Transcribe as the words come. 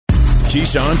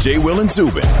Keyshawn, J. Will, and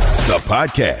Zubin, the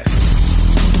podcast.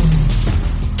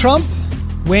 Trump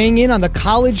weighing in on the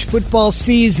college football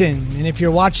season. And if you're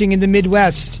watching in the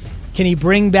Midwest, can he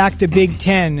bring back the Big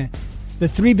Ten? The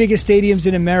three biggest stadiums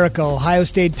in America, Ohio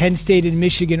State, Penn State, and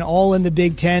Michigan, all in the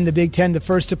Big Ten. The Big Ten, the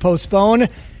first to postpone.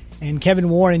 And Kevin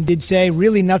Warren did say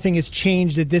really nothing has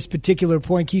changed at this particular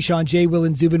point. Keyshawn, J. Will,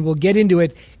 and Zubin will get into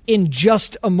it in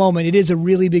just a moment. It is a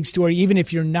really big story, even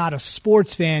if you're not a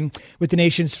sports fan, with the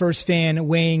nation's first fan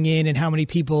weighing in and how many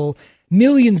people,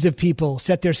 millions of people,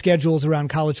 set their schedules around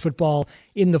college football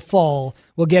in the fall.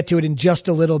 We'll get to it in just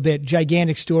a little bit.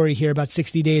 Gigantic story here, about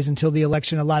 60 days until the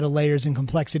election, a lot of layers and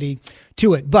complexity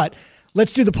to it. But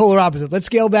let's do the polar opposite. Let's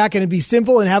scale back and be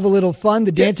simple and have a little fun.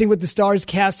 The Dancing with the Stars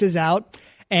cast is out.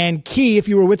 And Key, if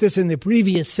you were with us in the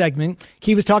previous segment,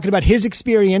 Key was talking about his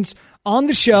experience on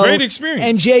the show. Great experience.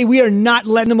 And Jay, we are not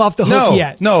letting him off the hook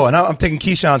yet. No, and I'm taking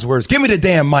Keyshawn's words. Give me the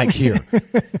damn mic here.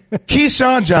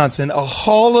 Keyshawn Johnson, a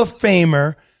Hall of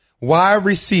Famer, wide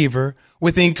receiver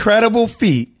with incredible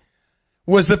feet,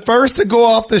 was the first to go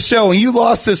off the show, and you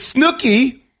lost to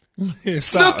Snooki.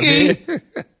 Snooki.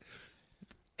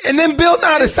 And then Bill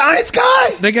Nye, the science guy.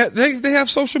 They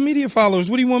have social media followers.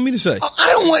 What do you want me to say? I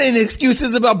don't want any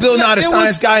excuses about Bill Nye, the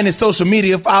science guy, and his social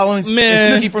media followings.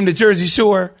 Man. And Snooki from the Jersey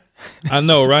Shore. I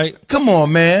know, right? Come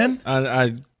on, man.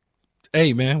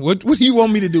 Hey, man, what do you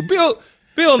want me to do?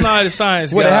 Bill Nye, the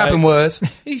science guy. What happened was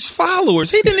he's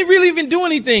followers. He didn't really even do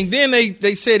anything. Then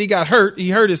they said he got hurt. He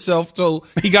hurt himself, so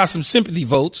he got some sympathy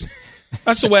votes.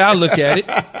 That's the way I look at it.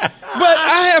 But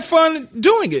I have fun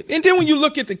doing it. And then when you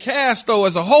look at the cast, though,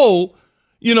 as a whole,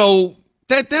 you know,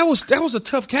 that was a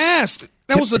tough cast.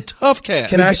 That was a tough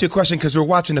cast. Can I ask you a question? Because we're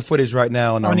watching the footage right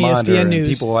now on our monitor, ESPN and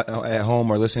News. people at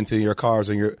home are listening to your cars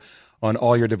or on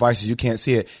all your devices. You can't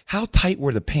see it. How tight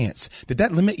were the pants? Did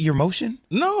that limit your motion?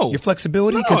 No. Your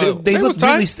flexibility? Because No, they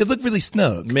look really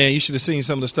snug. Man, you should have seen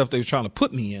some of the stuff they were trying to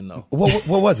put me in, though. What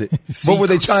was it? What were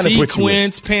they trying to put you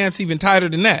in? Sequence pants even tighter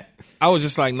than that. I was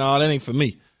just like, no, that ain't for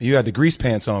me. You had the grease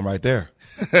pants on right there.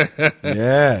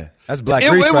 Yeah, that's black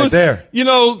grease right there. You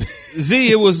know,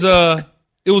 Z, it was a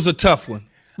tough one.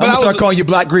 I'm gonna start calling you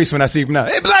black grease when I see you now.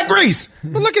 Hey, black grease!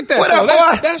 But look at that. What up,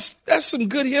 boy? That's some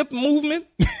good hip movement.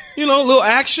 You know, a little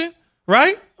action,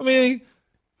 right? I mean,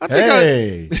 I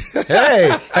think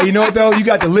Hey, you know what though? You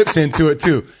got the lips into it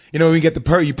too. You know, when you get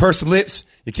you purse the lips,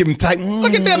 you keep them tight.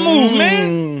 Look at that move,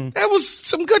 man. That was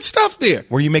some good stuff there.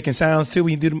 Were you making sounds too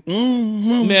when you did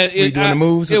them? Man, were you doing the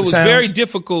moves? It was sounds? very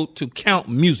difficult to count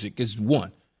music. Is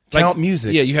one. Count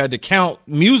music. Yeah, you had to count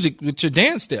music with your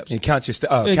dance steps. And count your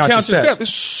steps. Count your steps.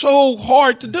 It's so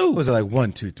hard to do. What was it like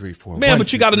 1, 2, 3, 4? Man, 1,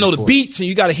 but you 2, got to 3, know 4. the beats and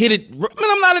you got to hit it. Man,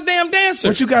 I'm not a damn dancer.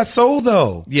 But you got soul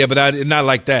though. Yeah, but not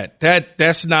like that.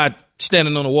 That's not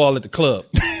standing on the wall at the club.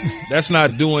 That's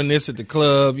not doing this at the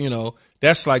club. You know,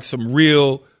 that's like some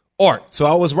real art. So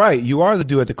I was right. You are the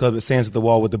dude at the club that stands at the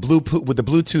wall with the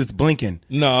Bluetooth blinking.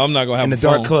 No, I'm not gonna have in a the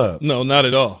dark phone. club. No, not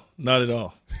at all. Not at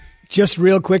all. Just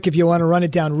real quick, if you want to run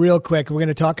it down real quick, we're going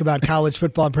to talk about college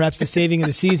football and perhaps the saving of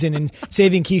the season and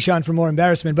saving Keyshawn from more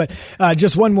embarrassment. But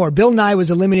just one more. Bill Nye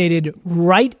was eliminated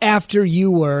right after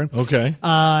you were. Okay.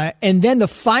 And then the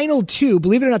final two,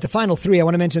 believe it or not, the final three, I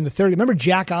want to mention the third. Remember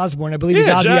Jack Osborne? I believe he's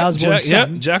Ozzy Osbourne's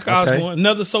son. Yeah, Jack Osborne,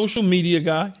 another social media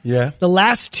guy. Yeah. The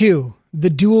last two, the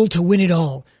duel to win it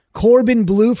all. Corbin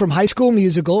Bleu from High School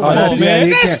Musical. Oh, man.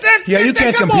 You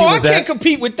can't compete with that. I can't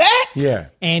compete with that. Yeah.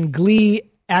 And Glee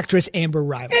actress Amber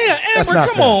Riley. Yeah, Amber,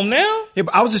 come on now. Yeah,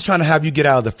 but I was just trying to have you get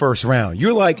out of the first round.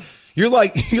 You're like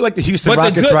the Houston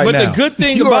Rockets now. But the good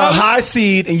thing you about are a high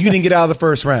seed and you didn't get out of the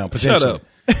first round. Potentially.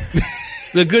 Shut up.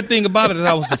 The good thing about it is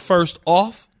I was the first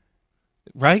off.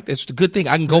 Right, that's the good thing.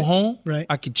 I can go home. Right,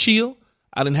 I can chill.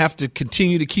 I didn't have to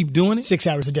continue to keep doing it. 6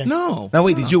 hours a day. No. Now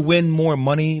wait, did you win more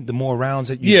money the more rounds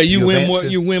that you? Yeah, you win more.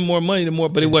 You win more money the more,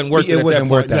 but it wasn't worth it. It wasn't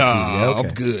worth that. No, to you. Yeah, okay.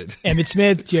 I'm good. Emmett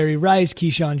Smith, Jerry Rice,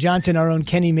 Keyshawn Johnson, our own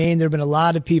Kenny Mayne. There have been a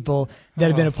lot of people that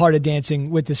have been a part of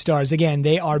Dancing with the Stars. Again,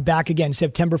 they are back again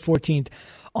September 14th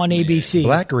on ABC.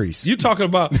 Black grease. You talking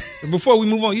about, before we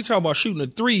move on, you talking about shooting a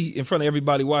 3 in front of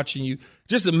everybody watching you.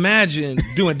 Just imagine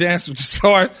doing Dance with the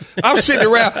Stars. I'm sitting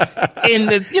around, and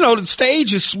the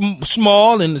stage is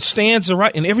small, and the stands are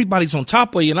right, and everybody's on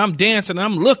top of you, and I'm dancing, and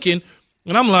I'm looking,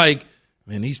 and I'm like,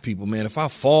 man, these people, man, if I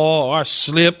fall or I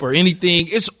slip or anything,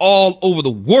 it's all over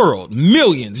the world,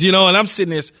 millions, and I'm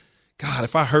sitting there, God,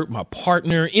 if I hurt my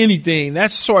partner, anything,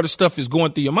 that sort of stuff is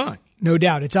going through your mind. No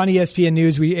doubt. It's on ESPN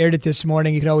News. We aired it this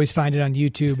morning. You can always find it on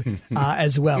YouTube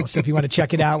as well. So if you want to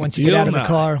check it out once you get out of the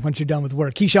car, once you're done with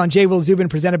work. Keyshawn, J. Will, Zubin,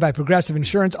 presented by Progressive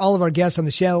Insurance. All of our guests on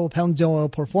the Shell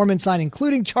Pennzoil Performance Line,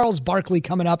 including Charles Barkley,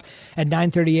 coming up at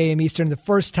 9:30 a.m. Eastern. The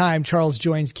first time Charles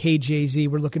joins KJZ.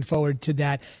 We're looking forward to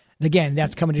that. Again,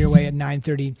 that's coming your way at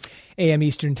 9:30 a.m.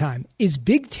 Eastern time. Is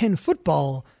Big Ten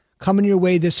football coming your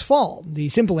way this fall? The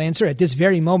simple answer at this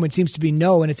very moment seems to be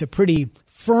no, and it's a pretty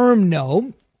firm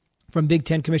no from Big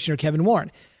Ten Commissioner Kevin Warren.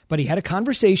 But he had a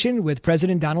conversation with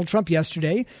President Donald Trump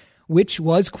yesterday, which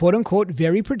was, quote unquote,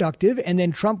 very productive. And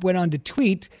then Trump went on to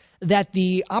tweet that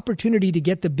the opportunity to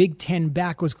get the Big Ten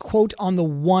back was, quote, on the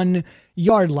 1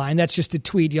 yard line. That's just a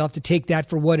tweet. You'll have to take that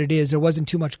for what it is. There wasn't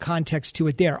too much context to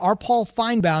it there. Our Paul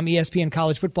Feinbaum, ESPN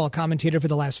college football commentator for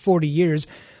the last 40 years,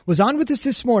 was on with us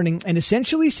this morning and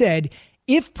essentially said,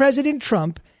 if President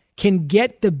Trump can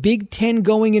get the Big Ten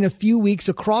going in a few weeks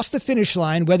across the finish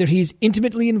line, whether he's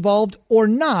intimately involved or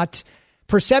not,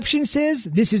 perception says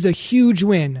this is a huge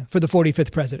win for the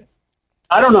 45th president.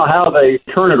 I don't know how they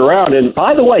turn it around. And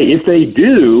by the way, if they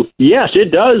do, yes,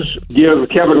 it does give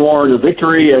Kevin Warren a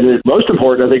victory. And most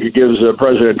important, I think it gives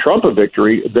President Trump a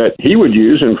victory that he would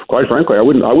use. And quite frankly, I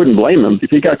wouldn't blame him. If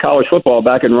he got college football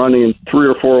back and running in 3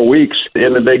 or 4 weeks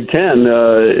in the Big Ten,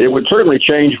 it would certainly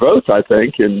change votes, I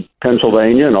think, in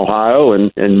Pennsylvania and Ohio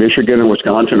and Michigan and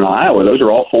Wisconsin and Iowa. Those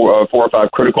are all four or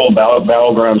five critical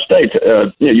battleground states.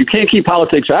 You can't keep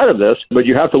politics out of this, but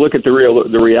you have to look at the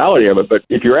reality of it. But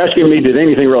if you're asking me, did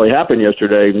anything really happen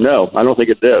yesterday? No, I don't think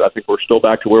it did. I think we're still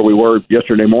back to where we were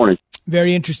yesterday morning.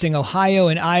 Very interesting. Ohio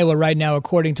and Iowa right now,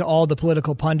 according to all the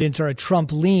political pundits, are a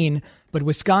Trump lean. But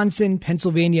Wisconsin,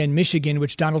 Pennsylvania, and Michigan,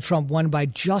 which Donald Trump won by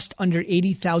just under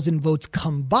 80,000 votes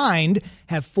combined,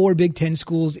 have 4 Big Ten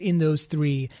schools in those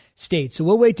 3 states. So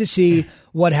we'll wait to see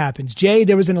what happens. Jay,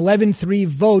 there was an 11-3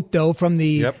 vote, though, from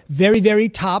the very, very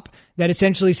top that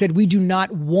essentially said we do not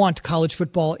want college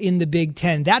football in the Big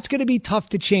Ten. That's going to be tough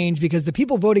to change because the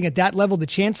people voting at that level, the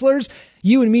chancellors,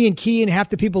 you and me and Key and half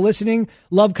the people listening,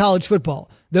 love college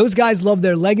football. Those guys love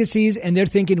their legacies, and they're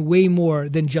thinking way more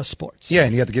than just sports. Yeah,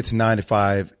 and you have to get to 9 to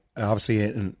 5,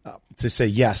 obviously, to say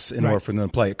yes in order for them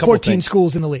to play. 14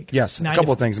 schools in the league. Yes, a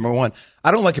couple of things. Number one,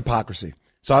 I don't like hypocrisy.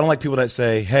 So I don't like people that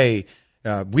say, hey,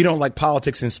 we don't like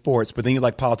politics in sports, but then you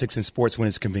like politics in sports when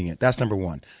it's convenient. That's number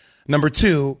one. Number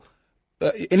two,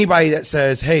 anybody that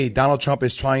says, hey, Donald Trump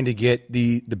is trying to get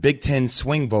the Big Ten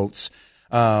swing votes,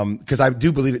 because I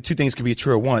do believe that 2 things can be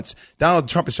true at once. Donald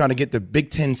Trump is trying to get the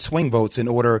Big Ten swing votes in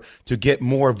order to get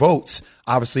more votes,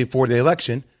 obviously, for the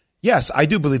election. Yes, I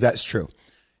do believe that's true.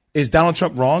 Is Donald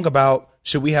Trump wrong about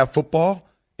should we have football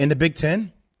in the Big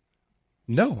Ten?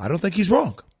 No, I don't think he's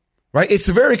wrong. Right? It's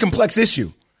a very complex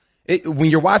issue. When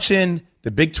you're watching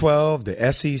the Big 12,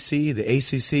 the SEC, the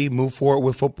ACC move forward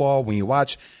with football, when you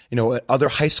watch, other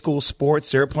high school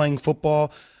sports, they're playing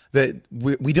football, that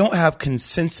we don't have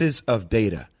consensus of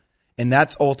data. And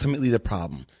that's ultimately the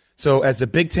problem. So as the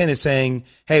Big Ten is saying,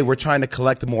 hey, we're trying to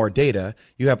collect more data,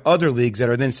 you have other leagues that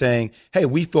are then saying, hey,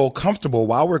 we feel comfortable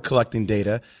while we're collecting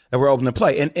data that we're open to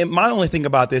play. And my only thing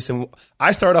about this, and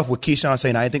I started off with Keyshawn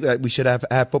saying I think that we should have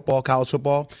football, college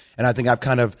football, and I think I've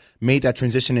kind of made that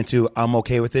transition into I'm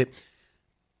okay with it.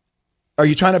 Are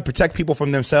you trying to protect people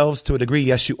from themselves to a degree?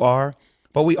 Yes, you are.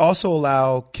 But we also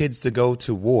allow kids to go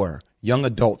to war, young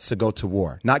adults to go to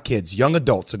war. Not kids, young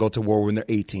adults to go to war when they're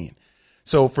 18.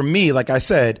 So for me, like I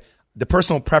said, the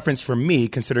personal preference for me,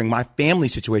 considering my family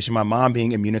situation, my mom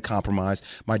being immunocompromised,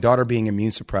 my daughter being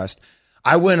immune suppressed,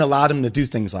 I wouldn't allow them to do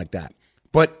things like that.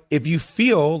 But if you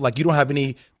feel like you don't have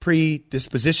any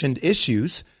predispositioned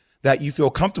issues that you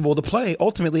feel comfortable to play,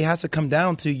 ultimately it has to come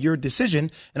down to your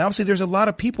decision. And obviously there's a lot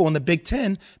of people in the Big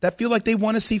Ten that feel like they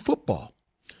want to see football.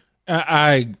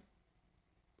 I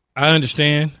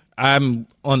understand. I'm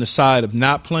on the side of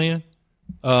not playing.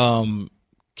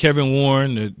 Kevin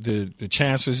Warren, the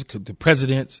chancellors, the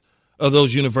presidents of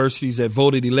those universities that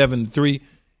voted 11-3,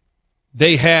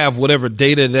 they have whatever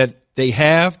data that they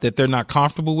have that they're not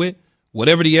comfortable with.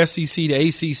 Whatever the SEC, the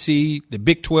ACC, the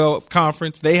Big 12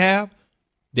 conference they have,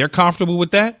 they're comfortable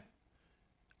with that.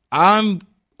 I'm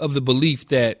of the belief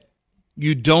that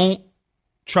you don't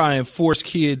try and force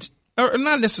kids, or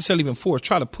not necessarily even force,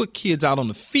 try to put kids out on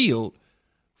the field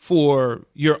for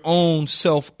your own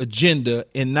self agenda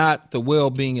and not the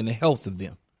well-being and the health of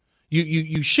them.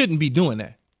 You shouldn't be doing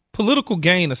that. Political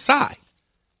gain aside,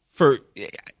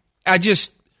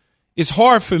 it's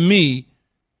hard for me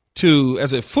to,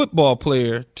 as a football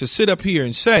player, to sit up here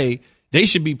and say they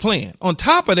should be playing. On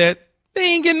top of that, they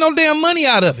ain't getting no damn money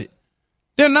out of it.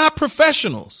 They're not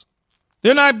professionals.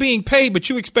 They're not being paid, but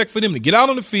you expect for them to get out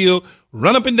on the field,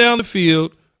 run up and down the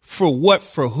field, For what?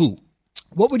 For who?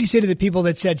 What would you say to the people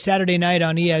that said Saturday night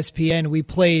on ESPN we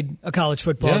played a college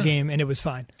football game and it was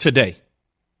fine? Today.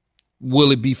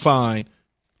 Will it be fine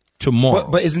tomorrow?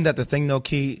 But isn't that the thing, though,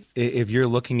 Key? If you're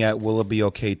looking at will it be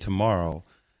okay tomorrow,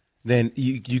 then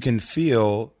you can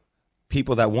feel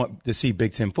people that want to see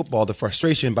Big Ten football, the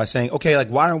frustration by saying, okay, like,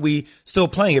 why aren't we still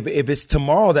playing? If it's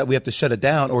tomorrow that we have to shut it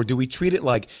down, or do we treat it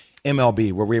like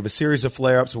MLB, where we have a series of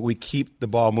flare-ups, but we keep the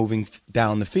ball moving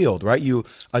down the field, right? You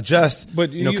adjust,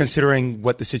 but considering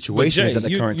what the situation is at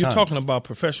the current time. You're talking about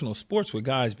professional sports with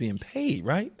guys being paid,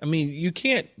 right? I mean, you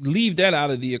can't leave that out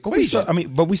of the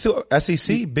equation. But we still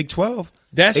SEC, Big 12,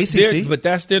 that's ACC. But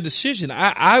that's their decision.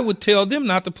 I would tell them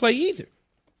not to play either.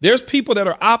 There's people that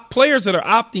are players that are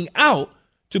opting out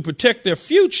to protect their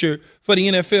future for the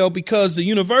NFL because the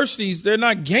universities, they're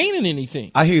not gaining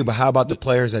anything. I hear you, but how about the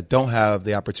players that don't have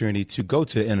the opportunity to go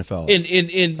to the NFL?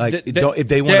 If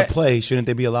they want to play, shouldn't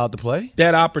they be allowed to play?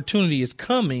 That opportunity is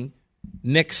coming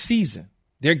next season.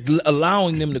 They're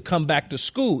allowing them to come back to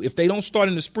school. If they don't start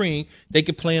in the spring, they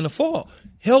can play in the fall.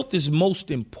 Health is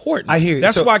most important. I hear you.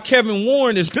 That's why Kevin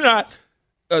Warren is not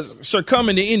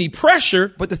succumbing to any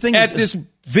pressure. But the thing at this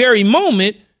very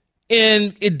moment.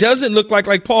 And it doesn't look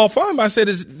like Paul Farmer said,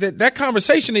 is that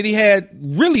conversation that he had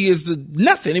really is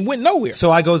nothing. It went nowhere.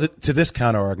 So I go to this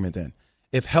counter argument then.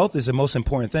 If health is the most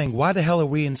important thing, why the hell are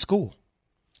we in school?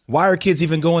 Why are kids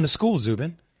even going to school,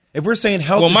 Zubin? If we're saying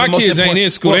health is the most important. Well, my kids ain't in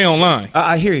school. They online.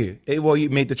 I hear you. Well, you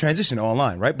made the transition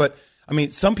online, right? But, I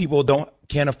mean, some people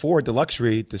can't afford the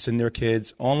luxury to send their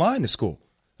kids online to school.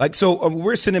 Like, so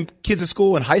we're sending kids to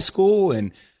school in high school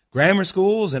and grammar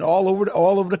schools and all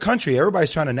over the country.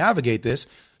 Everybody's trying to navigate this.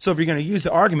 So if you're going to use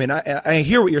the argument, I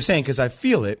hear what you're saying because I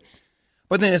feel it.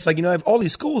 But then it's like, I have all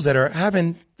these schools that are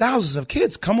having thousands of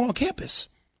kids come on campus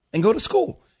and go to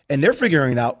school. And they're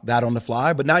figuring out that on the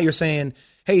fly. But now you're saying,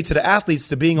 hey, to the athletes,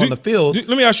 to being on the field.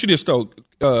 Let me ask you this, though,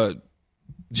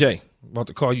 Jay. I'm about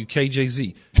to call you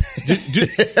KJZ.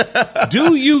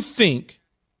 Do you think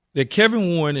that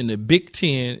Kevin Warren and the Big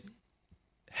Ten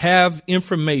have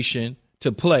information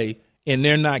to play, and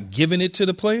they're not giving it to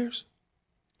the players?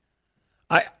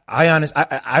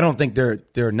 I don't think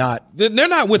they're not. They're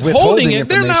not withholding it.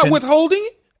 They're not withholding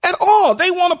it at all. They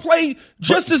want to play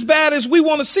just as bad as we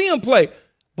want to see them play.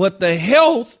 But the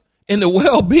health and the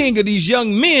well-being of these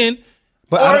young men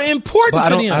are important to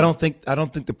them. I don't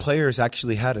think the players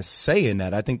actually had a say in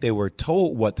that. I think they were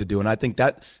told what to do, and I think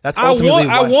that's ultimately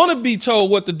I want to be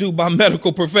told what to do by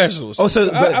medical professionals. Oh, so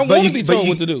I want to be told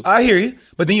what to do. I hear you,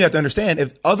 but then you have to understand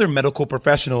if other medical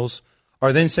professionals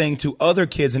are then saying to other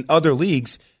kids in other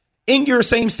leagues in your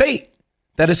same state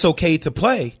that it's okay to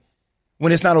play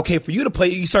when it's not okay for you to play,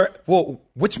 you start, well,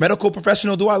 which medical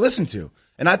professional do I listen to?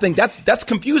 And I think that's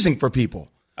confusing for people.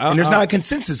 And there's not a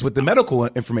consensus with the medical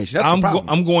information. That's the problem.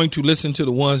 I'm going to listen to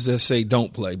the ones that say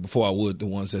don't play before I would the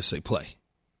ones that say play.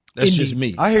 That's just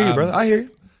me. I hear you, brother. I hear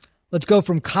you. Let's go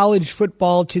from college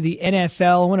football to the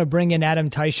NFL. I want to bring in Adam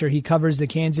Teicher. He covers the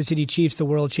Kansas City Chiefs, the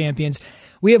world champions.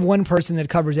 We have one person that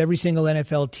covers every single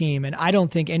NFL team, and I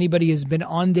don't think anybody has been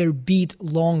on their beat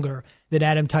longer than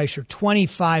Adam Teicher,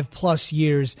 25-plus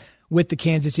years with the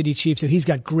Kansas City Chiefs. So he's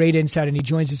got great insight, and he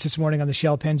joins us this morning on the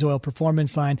Shell Pennzoil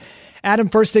Performance Line. Adam,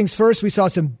 first things first, we saw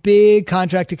some big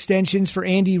contract extensions for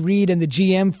Andy Reid and the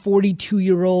GM,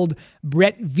 42-year-old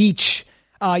Brett Veach,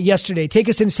 yesterday. Take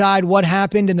us inside what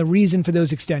happened and the reason for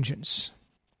those extensions.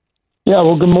 Yeah,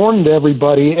 well, good morning to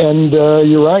everybody. And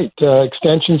you're right,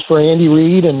 extensions for Andy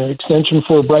Reid and an extension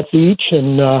for Brett Veach.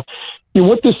 And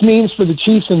what this means for the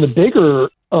Chiefs in the bigger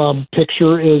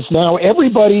picture is now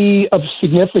everybody of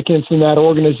significance in that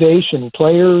organization,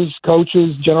 players,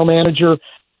 coaches, general manager,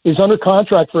 is under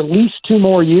contract for at least 2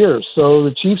 more years. So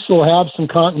the Chiefs will have some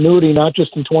continuity, not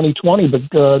just in 2020,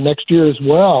 but next year as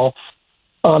well.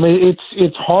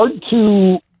 It's hard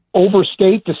to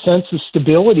overstate the sense of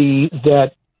stability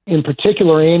that, in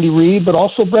particular, Andy Reid, but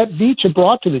also Brett Veach have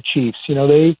brought to the Chiefs.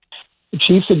 The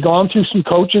Chiefs had gone through some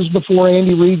coaches before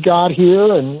Andy Reid got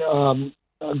here, and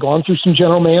gone through some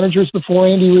general managers before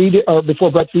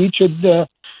before Brett Veach had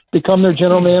become their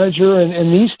general manager,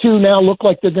 and these two now look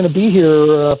like they're going to be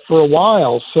here for a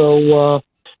while. So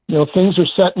things are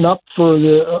setting up for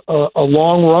a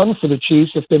long run for the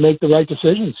Chiefs if they make the right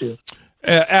decisions here.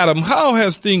 Adam, how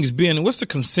has things been? What's the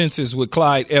consensus with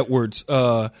Clyde Edwards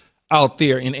out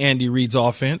there in Andy Reid's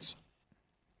offense?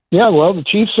 Yeah, well, the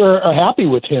Chiefs are happy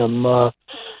with him.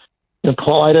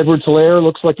 Clyde Edwards-Helaire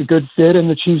looks like a good fit in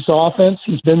the Chiefs' offense.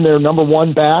 He's been their number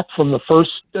 1 back from the first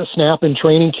snap in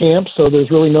training camp, so there's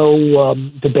really no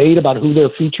debate about who their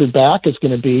featured back is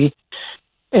going to be.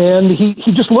 And he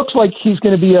just looks like he's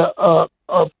going to be a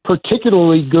a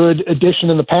particularly good addition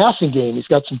in the passing game. He's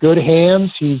got some good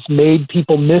hands. He's made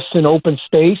people miss in open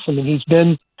space. I mean, he's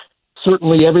been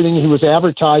certainly everything he was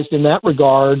advertised in that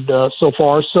regard so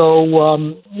far. So,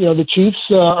 the Chiefs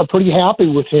are pretty happy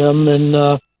with him,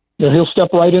 and he'll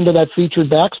step right into that featured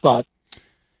back spot.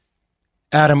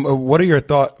 Adam, what are your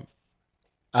thoughts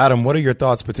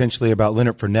potentially about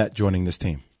Leonard Fournette joining this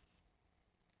team?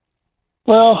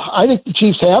 Well, I think the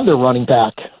Chiefs have their running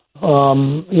back.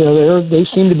 They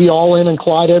seem to be all in on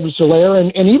Clyde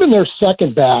Edwards-Helaire, and even their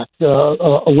second back,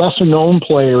 a lesser-known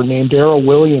player named Darrell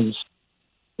Williams,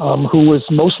 who was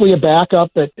mostly a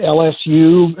backup at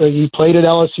LSU. He played at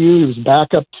LSU. He was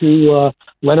backup to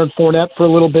Leonard Fournette for a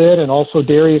little bit, and also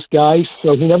Darius Geis.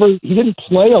 So he didn't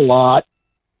play a lot,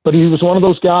 but he was one of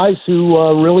those guys who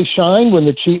really shined with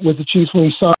the Chiefs when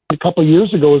he signed a couple of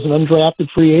years ago as an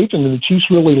undrafted free agent, and the Chiefs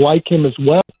really like him as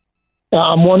well.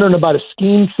 I'm wondering about a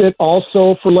scheme fit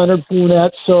also for Leonard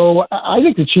Fournette. So I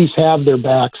think the Chiefs have their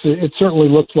backs. It certainly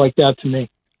looks like that to me.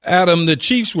 Adam, the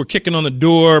Chiefs were kicking on the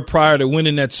door prior to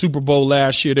winning that Super Bowl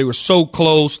last year. They were so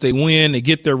close. They win. They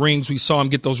get their rings. We saw them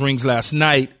get those rings last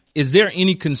night. Is there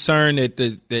any concern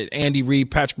that Andy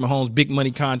Reid, Patrick Mahomes, big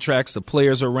money contracts, the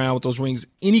players are around with those rings,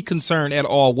 any concern at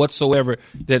all whatsoever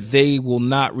that they will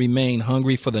not remain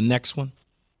hungry for the next one?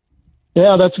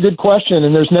 Yeah, that's a good question,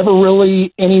 and there's never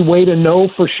really any way to know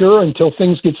for sure until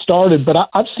things get started. But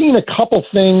I've seen a couple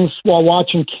things while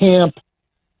watching camp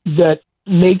that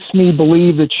makes me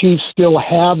believe the Chiefs still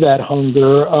have that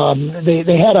hunger.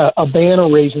 They had a banner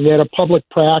raising. They had a public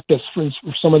practice for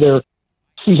some of their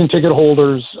season ticket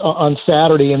holders on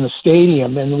Saturday in the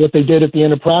stadium, and what they did at the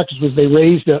end of practice was they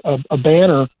raised a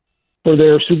banner for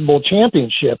their Super Bowl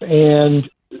championship, and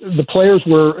the players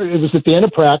it was at the end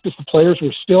of practice, the players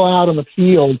were still out on the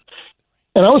field.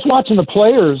 And I was watching the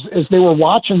players as they were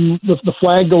watching the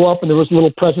flag go up, and there was a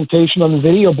little presentation on the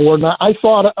video board. And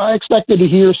I expected to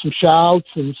hear some shouts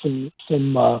and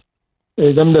some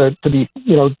them to be,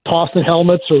 tossing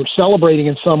helmets or celebrating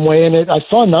in some way. And I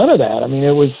saw none of that. I mean,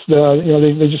 it was,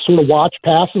 they just sort of watched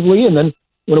passively. And then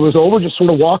when it was over, just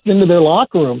sort of walked into their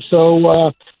locker room.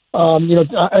 So,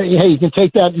 hey, you can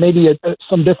take that maybe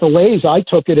some different ways. I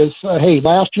took it as, hey,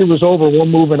 last year was over, we're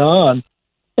moving on.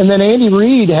 And then Andy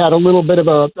Reid had a little bit of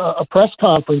a press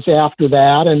conference after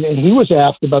that, and he was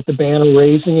asked about the banner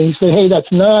raising, and he said, hey,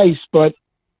 that's nice, but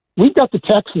we've got the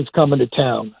Texans coming to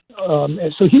town.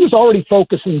 And so he was already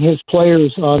focusing his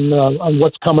players on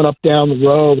what's coming up down the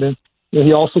road. And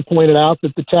he also pointed out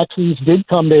that the Texans did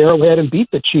come to Arrowhead and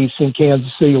beat the Chiefs in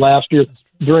Kansas City last year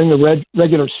during the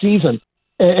regular season.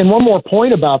 And one more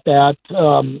point about that,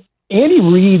 Andy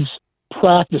Reid's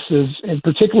practices, and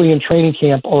particularly in training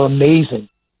camp, are amazing.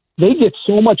 They get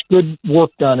so much good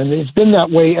work done, and it's been that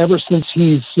way ever since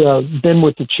he's been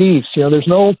with the Chiefs. There's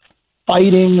no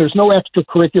fighting, there's no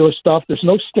extracurricular stuff, there's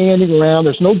no standing around,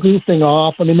 there's no goofing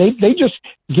off. I mean, they just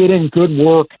get in good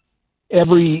work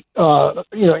every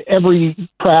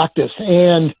practice.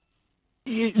 And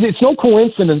it's no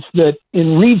coincidence that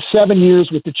in Reid's 7 years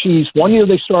with the Chiefs, 1 year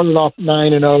they started off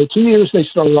 9-0, 2 years they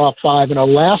started off 5-0,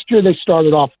 last year they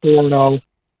started off 4-0.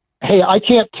 Hey, I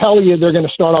can't tell you they're going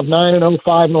to start off 9-0,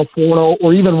 5-0, 4-0,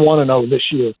 or even 1-0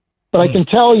 this year. But I can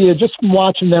tell you, just from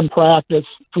watching them practice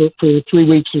for 3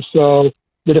 weeks or so,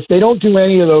 that if they don't do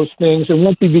any of those things, it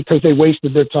won't be because they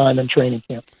wasted their time in training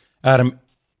camp. Adam,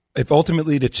 if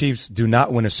ultimately the Chiefs do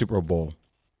not win a Super Bowl,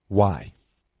 why?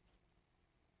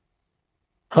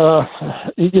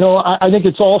 I think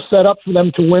it's all set up for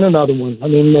them to win another one. I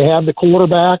mean, they have the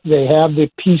quarterback, they have the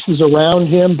pieces around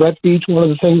him. Brett Veach, one of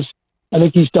the things I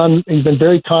think he's been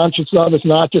very conscious of is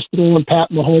not just throwing Pat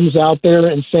Mahomes out there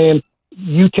and saying,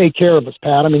 you take care of us,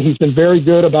 Pat. I mean, he's been very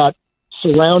good about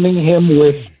surrounding him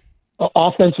with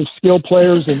offensive skill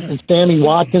players and Sammy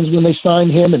Watkins when they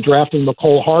signed him, and drafting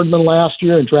McCole Hardman last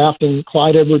year and drafting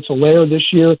Clyde Edwards-Helaire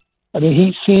this year. I mean,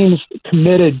 he seems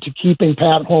committed to keeping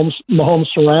Pat Mahomes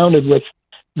surrounded with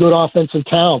good offensive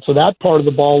talent. So that part of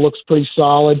the ball looks pretty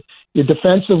solid.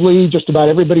 Defensively, just about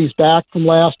everybody's back from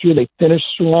last year. They finished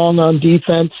strong on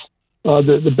defense,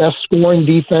 the best scoring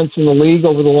defense in the league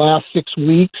over the last 6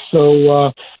 weeks.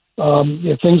 So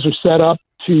things are set up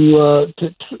for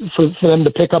them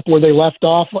to pick up where they left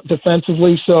off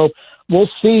defensively. So we'll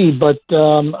see, but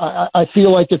I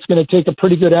feel like it's going to take a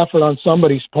pretty good effort on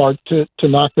somebody's part to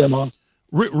knock them off.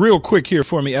 Real quick here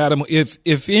for me, Adam.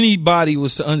 If anybody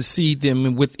was to unseed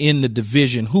them within the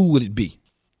division, who would it be?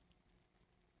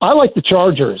 I like the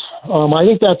Chargers. I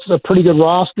think that's a pretty good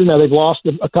roster. Now, they've lost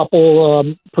a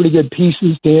couple pretty good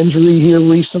pieces to injury here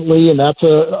recently, and that's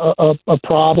a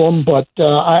problem. But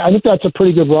I think that's a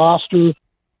pretty good roster.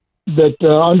 that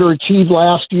underachieved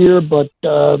last year, but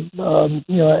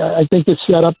I think it's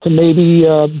set up to maybe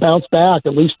bounce back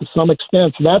at least to some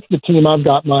extent. So that's the team I've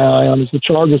got my eye on, is the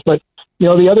Chargers. But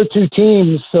the other two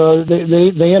teams,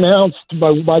 they announced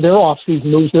by their offseason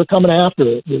moves they're coming after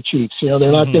the Chiefs. They're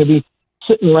not going to be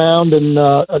sitting around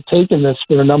and taking this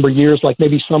for a number of years like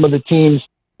maybe some of the teams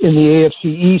in the AFC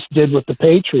East did with the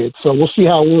Patriots. So we'll see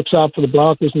how it works out for the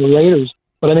Broncos and the Raiders.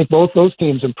 But I think both those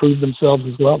teams improved themselves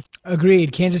as well.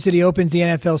 Agreed. Kansas City opens the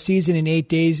NFL season in 8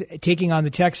 days, taking on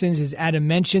the Texans. As Adam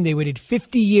mentioned, they waited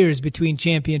 50 years between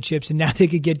championships, and now they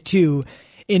could get 2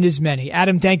 in as many.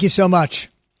 Adam, thank you so much.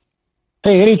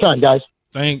 Hey, anytime, guys.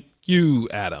 Thank you,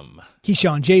 Adam.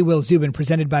 Keyshawn, J. Will, Zubin,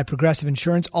 presented by Progressive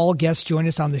Insurance. All guests join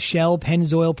us on the Shell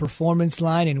Pennzoil Performance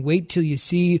Line, and wait till you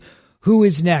see who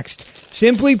is next.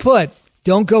 Simply put,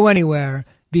 don't go anywhere,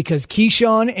 because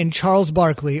Keyshawn and Charles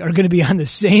Barkley are going to be on the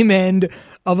same end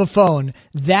of a phone.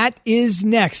 That is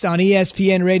next on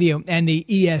ESPN Radio and the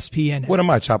ESPN. What am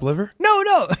I, chop liver?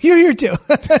 No, you're here too.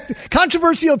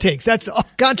 Controversial takes, that's all.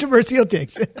 Controversial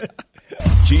takes.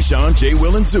 Keyshawn, J.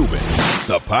 Will, and Zubin,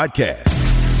 the podcast.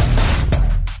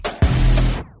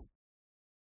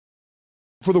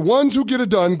 For the ones who get it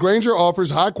done, Grainger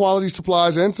offers high-quality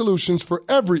supplies and solutions for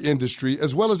every industry,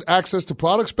 as well as access to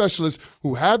product specialists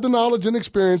who have the knowledge and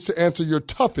experience to answer your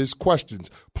toughest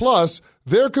questions. Plus,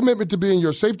 their commitment to being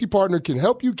your safety partner can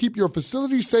help you keep your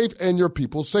facility safe and your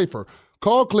people safer.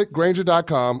 Call, click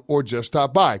Grainger.com, or just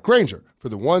stop by. Grainger, for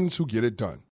the ones who get it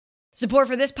done. Support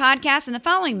for this podcast and the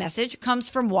following message comes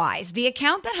from Wise, the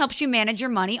account that helps you manage your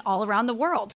money all around the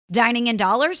world. Dining in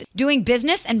dollars, doing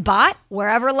business and bot,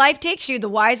 wherever life takes you, the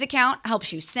Wise account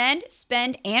helps you send,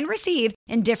 spend, and receive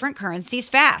in different currencies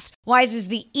fast. Wise is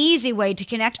the easy way to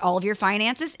connect all of your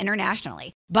finances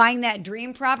internationally. Buying that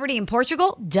dream property in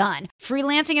Portugal? Done.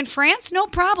 Freelancing in France? No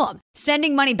problem.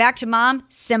 Sending money back to mom?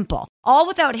 Simple. All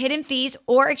without hidden fees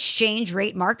or exchange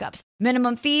rate markups.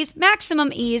 Minimum fees,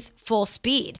 maximum ease, full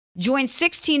speed. Join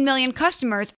 16 million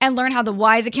customers and learn how the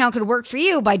Wise account could work for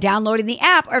you by downloading the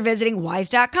app or visiting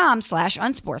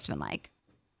wise.com/unsportsmanlike.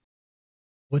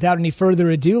 Without any further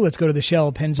ado, let's go to the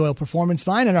Shell Pennzoil Performance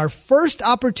Line and our first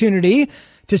opportunity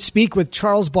to speak with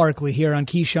Charles Barkley here on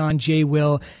Keyshawn, J.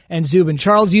 Will, and Zubin.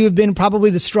 Charles, you have been probably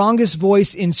the strongest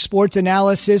voice in sports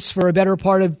analysis for a better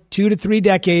part of 2 to 3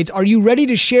 decades. Are you ready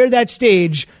to share that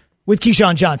stage with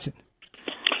Keyshawn Johnson?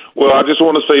 Well, I just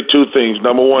want to say 2 things.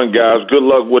 Number one, guys, good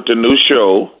luck with the new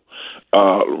show.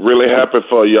 Really happy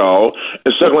for y'all.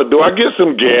 And secondly, do I get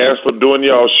some gas for doing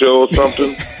y'all show or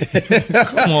something?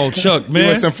 Come on, Chuck, man. You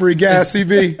want some free gas,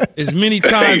 CB? As many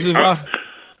times as I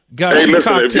got Hey, you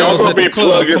listen, if y'all cocktails gonna at the be club,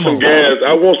 plugging come some on. gas,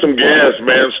 I want some gas,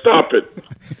 man. Stop it.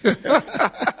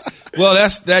 Well,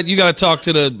 that you got to talk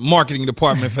to the marketing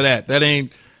department for that.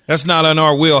 That's not in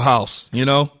our wheelhouse,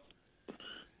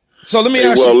 So let me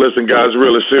ask you. Listen, guys,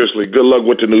 really seriously, good luck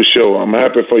with the new show. I'm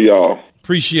happy for y'all.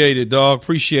 Appreciate it, dog.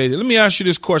 Appreciate it. Let me ask you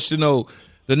this question, though.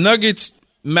 The Nuggets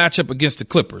match up against the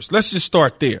Clippers. Let's just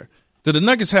start there. Do the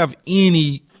Nuggets have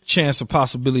any chance of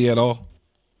possibility at all?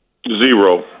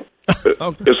 0.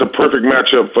 Okay. It's a perfect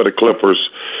matchup for the Clippers.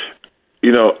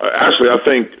 Actually, I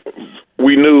think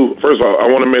we knew, first of all, I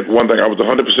want to admit one thing. I was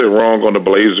 100% wrong on the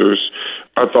Blazers.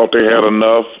 I thought they had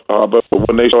enough, but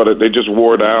when they started, they just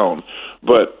wore down.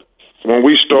 But when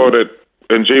we started,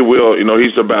 and Jay Will,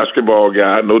 he's a basketball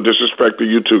guy. No disrespect to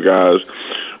you two guys.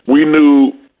 We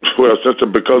knew, because of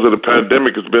the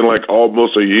pandemic, it's been like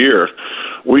almost a year.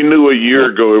 We knew a year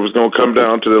ago it was going to come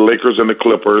down to the Lakers and the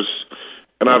Clippers,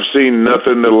 and I've seen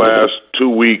nothing the last 2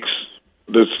 weeks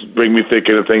that's made me think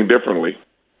anything differently.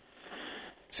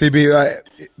 CB,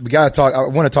 we got to talk. I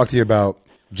want to talk to you about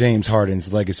James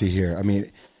Harden's legacy here. I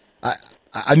mean,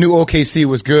 I knew OKC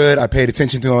was good. I paid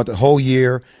attention to him the whole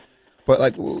year.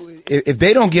 But, if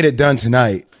they don't get it done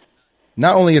tonight,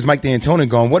 not only is Mike D'Antoni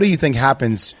gone, what do you think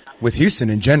happens with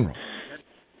Houston in general?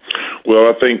 Well,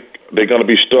 I think they're going to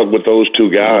be stuck with those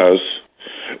 2 guys.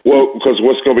 Well, because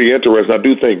what's going to be interesting, I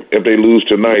do think if they lose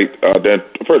tonight, then,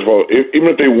 first of all, even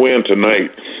if they win tonight,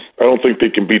 I don't think they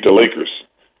can beat the Lakers.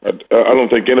 I don't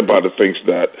think anybody thinks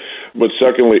that. But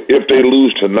secondly, if they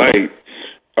lose tonight,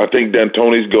 I think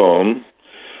D'Antoni's gone.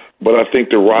 But I think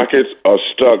the Rockets are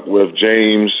stuck with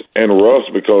James and Russ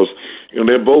because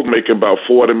they're both making about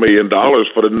 $40 million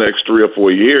for the next 3 or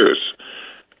 4 years.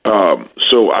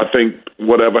 So I think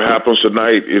whatever happens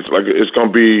tonight, it's going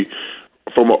to be,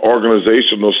 from an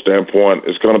organizational standpoint,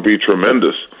 it's going to be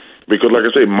tremendous. Because, like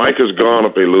I say, Mike is gone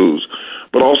if they lose.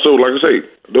 But also, like I say,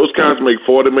 those guys make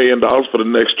 $40 million for the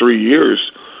next 3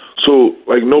 years. So,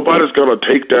 nobody's going to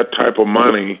take that type of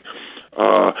money.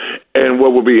 And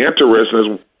what will be interesting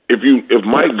is, if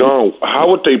Mike gone, how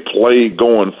would they play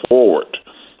going forward?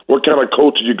 What kind of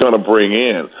coach are you going to bring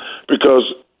in?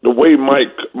 Because the way Mike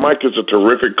is a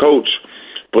terrific coach,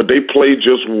 but they play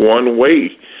just one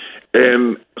way.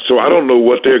 And so I don't know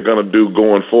what they're going to do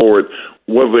going forward,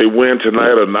 whether they win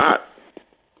tonight or not.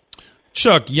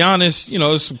 Chuck, Giannis,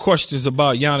 there's some questions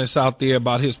about Giannis out there,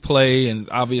 about his play, and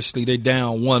obviously they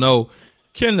down 1-0.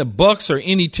 Can the Bucks or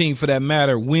any team for that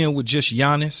matter win with just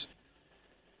Giannis?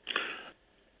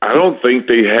 I don't think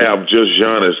they have just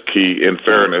Giannis, Key, in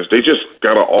fairness. They just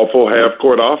got an awful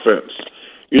half-court offense.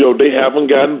 They haven't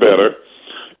gotten better.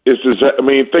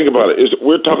 Think about it.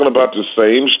 We're talking about the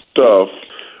same stuff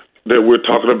that we're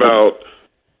talking about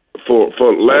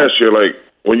for last year. Like,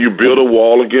 when you build a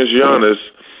wall against Giannis,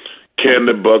 can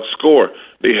the Bucks score?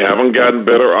 They haven't gotten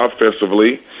better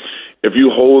offensively. If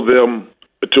you hold them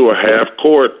to a half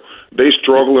court, they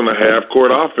struggle in a half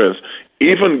court offense.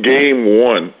 Even game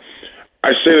one,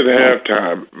 I said at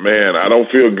halftime, man, I don't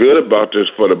feel good about this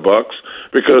for the Bucks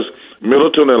because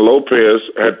Middleton and Lopez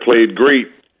had played great,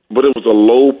 but it was a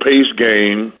low-paced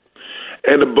game,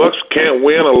 and the Bucks can't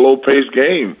win a low-paced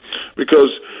game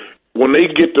because when they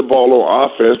get the ball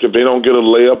on offense, if they don't get a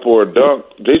layup or a dunk,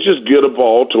 they just get a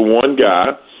ball to one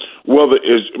guy. Whether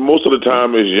it's most of the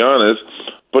time is Giannis,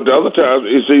 but the other times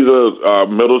it's either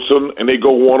Middleton, and they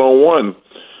go one-on-one.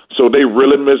 So they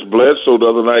really missed Bledsoe the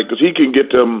other night because he can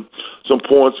get them some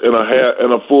points in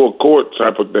a full court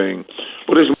type of thing.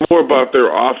 But it's more about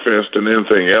their offense than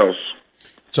anything else.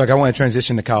 Chuck, I want to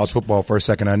transition to college football for a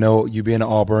second. I know you being an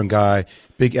Auburn guy,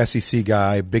 big SEC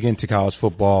guy, big into college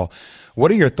football.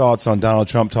 What are your thoughts on Donald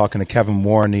Trump talking to Kevin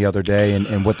Warren the other day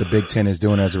and what the Big Ten is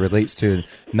doing as it relates to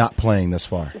not playing this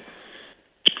far?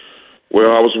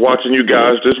 Well, I was watching you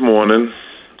guys this morning.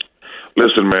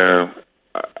 Listen, man,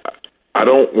 I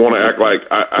don't want to act like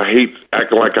I hate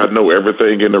acting like I know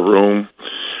everything in the room.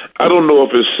 I don't know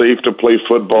if it's safe to play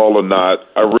football or not.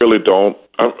 I really don't.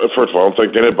 First of all, I don't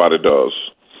think anybody does.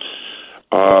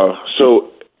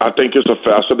 So I think it's a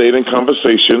fascinating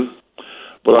conversation.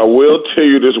 But I will tell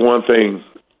you this one thing.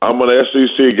 I'm an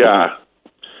SEC guy.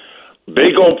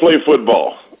 They going to play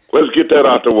football. Let's get that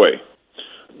out the way.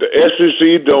 The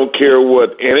SEC don't care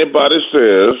what anybody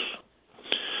says.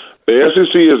 The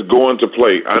SEC is going to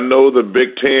play. I know the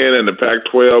Big Ten and the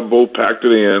Pac-12 both packed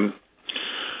it in.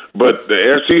 But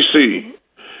the SEC,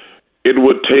 it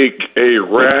would take a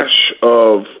rash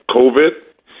of COVID.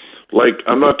 Like,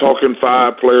 I'm not talking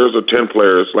 5 players or 10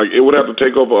 players. Like, it would have to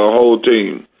take over a whole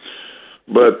team.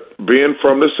 But being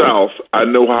from the South, I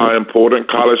know how important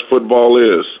college football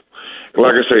is.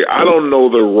 Like I say, I don't know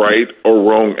the right or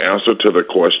wrong answer to the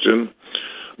question.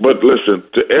 But listen,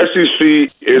 the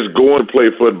SEC is going to play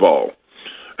football.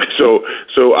 So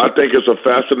I think it's a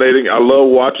fascinating. I love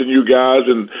watching you guys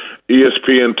and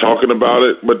ESPN talking about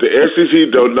it. But the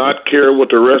SEC does not care what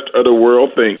the rest of the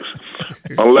world thinks,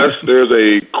 unless there's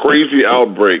a crazy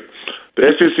outbreak.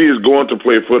 The SEC is going to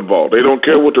play football. They don't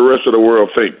care what the rest of the world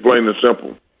think. Plain and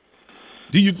simple.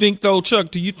 Do you think, though,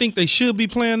 Chuck? Do you think they should be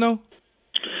playing though?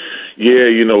 Yeah,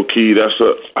 Key.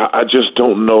 I just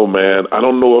don't know, man. I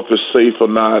don't know if it's safe or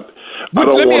not.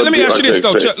 Let me ask you this,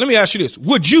 though, Chuck. Let me ask you this: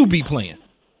 would you be playing?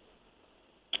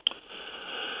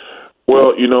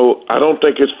 Well, I don't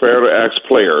think it's fair to ask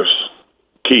players.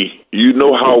 Key, you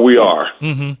know how we are.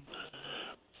 Mm-hmm.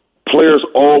 Players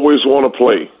always want to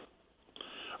play.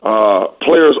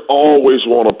 Players always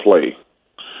want to play.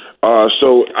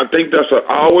 So I think I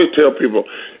always tell people,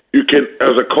 you can,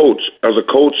 as a coach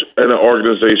in an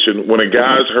organization, when a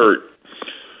guy's hurt,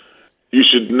 you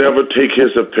should never take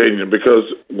his opinion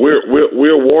because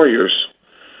we're warriors.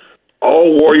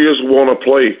 All warriors want to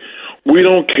play. We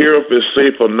don't care if it's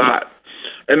safe or not.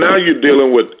 And now you're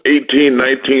dealing with 18,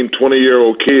 19,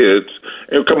 20-year-old kids.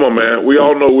 And come on, man, we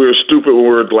all know we're stupid when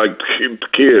we're like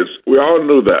kids. We all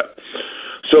knew that.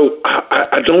 So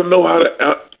I don't know how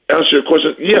to answer your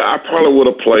question. Yeah, I probably would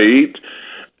have played.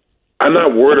 I'm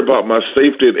not worried about my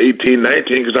safety at 18,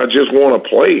 19 because I just want to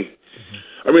play.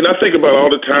 I mean, I think about all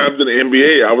the times in the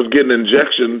NBA I was getting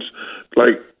injections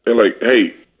like,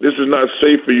 hey, this is not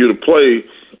safe for you to play.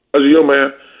 I said, yo,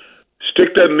 man,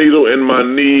 stick that needle in my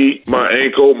knee, my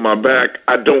ankle, my back.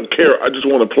 I don't care. I just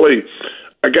want to play.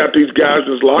 I got these guys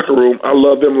in this locker room. I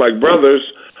love them like brothers.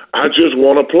 I just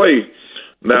want to play.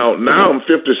 Now I'm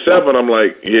 57. I'm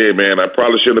like, yeah, man, I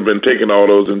probably shouldn't have been taking all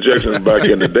those injections back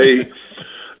in the day.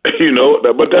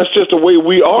 But that's just the way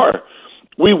we are.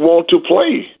 We want to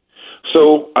play.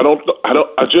 So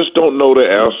I just don't know the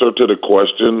answer to the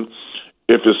question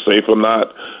if it's safe or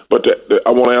not. But I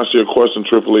want to answer your question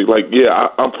truthfully. Like, yeah,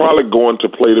 I'm probably going to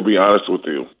play, to be honest with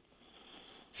you.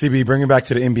 CB, bring it back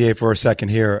to the NBA for a second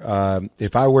here.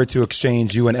 If I were to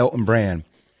exchange you and Elton Brand,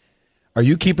 are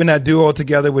you keeping that duo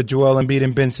together with Joel Embiid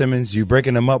and Ben Simmons? You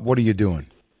breaking them up? What are you doing?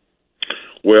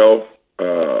 Well,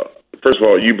 first of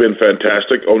all, you've been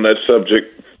fantastic on that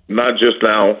subject, not just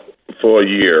now, for a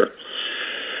year.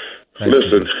 Thanks,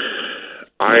 Listen, CB.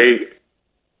 I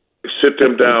sit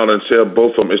them down and tell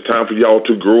both of them, it's time for y'all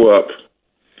to grow up.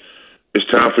 It's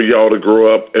time for y'all to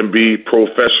grow up and be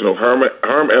professional. Herm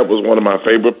Ebb was one of my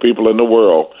favorite people in the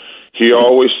world. He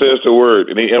always says the word,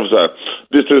 and he emphasizes,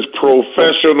 this is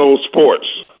professional sports.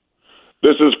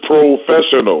 This is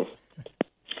professional.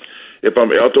 If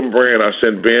I'm Elton Brand, I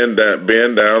send Ben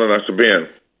down, and I said, Ben,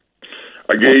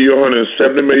 I gave you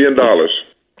 $170 million,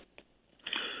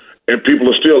 and people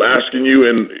are still asking you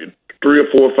in 3 or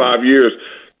 4 or 5 years,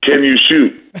 can you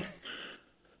shoot?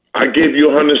 I gave you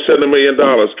 $170 million.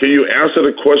 Can you answer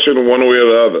the question one way or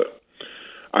the other?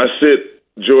 I sit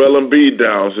Joel Embiid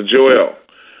down. I said, Joel,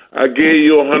 I gave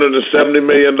you $170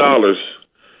 million.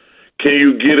 Can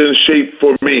you get in shape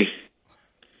for me?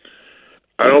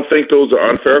 I don't think those are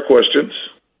unfair questions.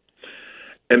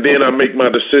 And then I make my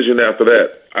decision after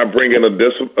that. I bring in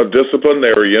a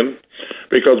disciplinarian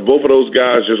because both of those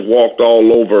guys just walked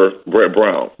all over Brett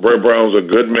Brown. Brett Brown's a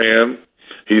good man.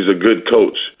 He's a good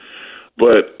coach.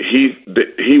 But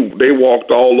they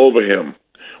walked all over him.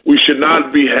 We should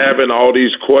not be having all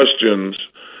these questions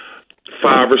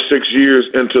 5 or 6 years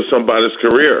into somebody's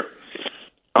career.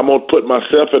 I'm going to put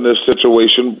myself in this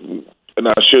situation, and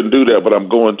I shouldn't do that, but I'm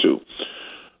going to.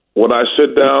 When I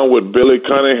sit down with Billy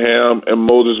Cunningham and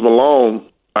Moses Malone,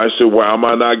 I said, why am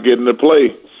I not getting to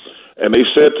play? And they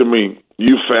said to me,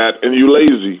 you fat and you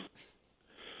lazy.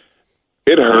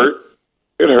 It hurt.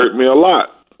 It hurt me a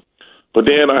lot. But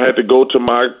then I had to go to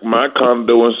my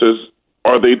condo and says,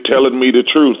 are they telling me the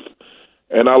truth?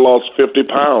 And I lost 50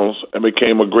 pounds and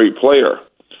became a great player.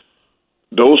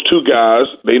 Those two guys,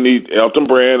 they need Elton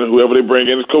Brand and whoever they bring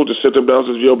in as coach to sit them down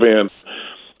and say, yo, Ben,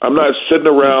 I'm not sitting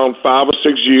around 5 or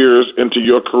 6 years into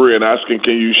your career and asking,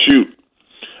 can you shoot?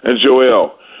 And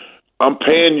Joel, I'm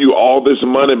paying you all this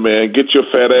money, man. Get your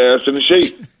fat ass in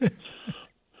shape.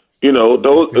 You know,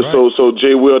 those. Right. So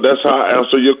Jay Will, that's how I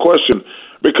answer your question.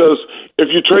 Because if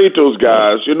you trade those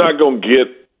guys, you're not going to get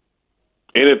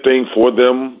anything for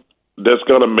them that's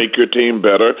going to make your team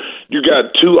better. You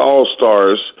got 2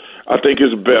 all-stars. I think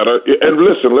it's better. And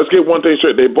listen, let's get one thing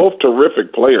straight. They're both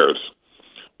terrific players,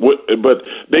 but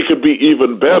they could be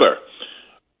even better.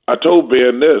 I told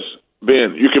Ben this.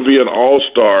 Ben, you can be an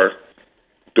all-star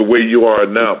the way you are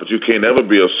now, but you can't ever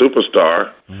be a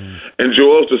superstar. And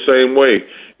Joel's the same way.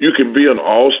 You can be an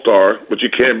all-star, but you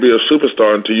can't be a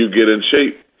superstar until you get in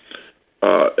shape.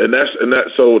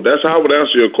 So that's how I would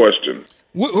answer your question.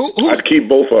 I'd keep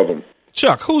both of them.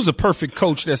 Chuck, who's the perfect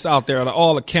coach that's out there out of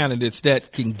all the candidates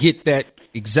that can get that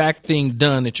exact thing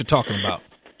done that you're talking about?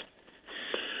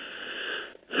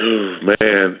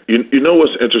 Man, you know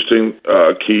what's interesting,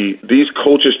 Key? These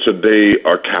coaches today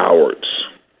are cowards.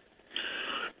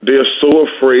 They're so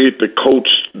afraid to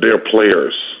coach their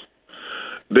players.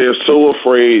 They're so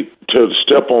afraid to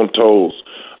step on toes.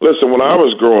 Listen, when I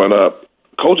was growing up,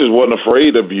 coaches wasn't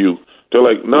afraid of you. They're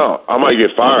like, no, I might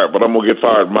get fired, but I'm going to get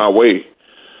fired my way.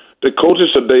 The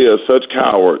coaches today are such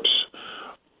cowards.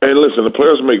 And listen, the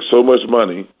players make so much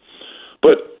money.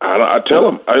 But I tell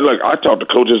them, I talk to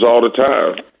coaches all the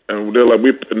time. And they're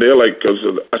like, cause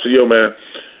I said, yo, man,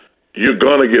 you're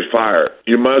going to get fired.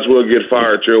 You might as well get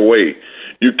fired your way.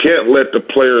 You can't let the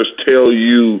players tell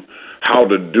you how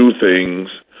to do things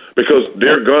because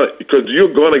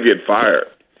you're going to get fired.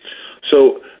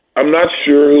 So I'm not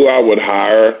sure who I would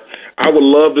hire. I would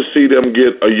love to see them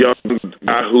get a young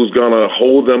guy who's going to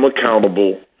hold them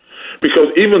accountable because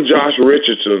even Josh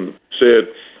Richardson said,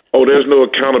 oh, there's no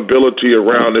accountability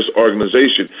around this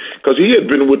organization because he had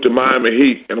been with the Miami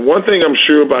Heat. And one thing I'm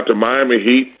sure about the Miami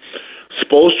Heat,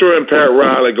 Spoelstra and Pat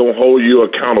Riley are going to hold you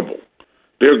accountable.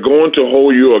 They're going to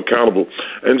hold you accountable.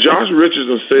 And Josh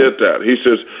Richardson said that. He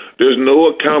says there's no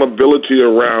accountability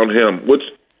around him, which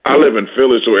I live in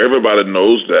Philly, so everybody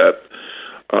knows that.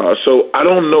 So I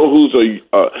don't know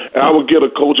I would get a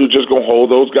coach who's just going to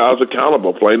hold those guys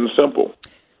accountable, plain and simple.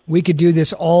 We could do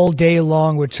this all day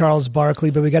long with Charles Barkley,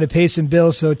 but we got to pay some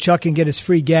bills so Chuck can get his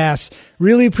free gas.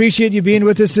 Really appreciate you being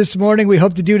with us this morning. We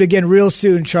hope to do it again real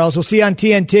soon, Charles. We'll see you on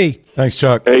TNT. Thanks,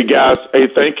 Chuck. Hey, guys. Hey,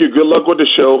 thank you. Good luck with the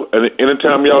show. And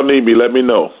anytime y'all need me, let me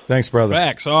know. Thanks, brother.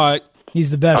 Facts. All right.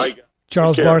 He's the best.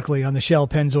 Charles Barkley on the Shell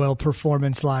Pennzoil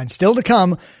Performance Line. Still to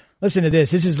come. Listen to this.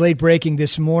 This is late breaking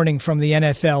this morning from the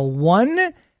NFL. One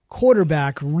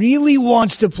quarterback really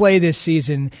wants to play this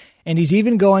season, And he's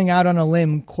even going out on a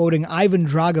limb quoting Ivan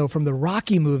Drago from the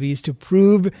Rocky movies to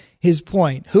prove his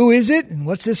point. Who is it, and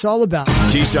what's this all about?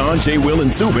 Keyshawn, J. Will,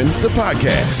 and Zubin, the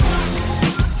podcast.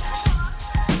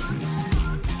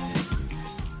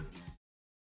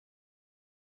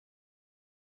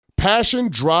 Passion,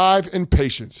 drive, and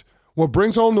patience. What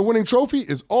brings home the winning trophy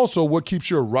is also what keeps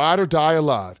your ride or die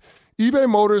alive. eBay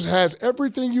Motors has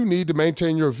everything you need to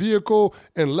maintain your vehicle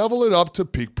and level it up to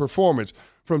peak performance.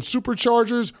 From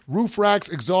superchargers, roof racks,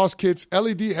 exhaust kits,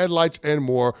 LED headlights, and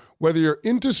more, whether you're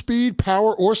into speed,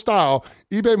 power, or style,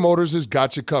 eBay Motors has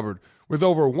got you covered. With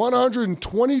over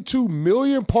 122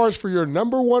 million parts for your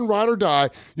number one ride or die,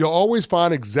 you'll always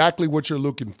find exactly what you're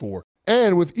looking for.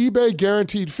 And with eBay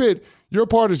Guaranteed Fit, your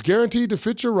part is guaranteed to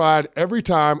fit your ride every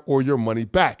time or your money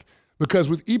back. Because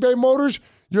with eBay Motors,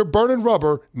 you're burning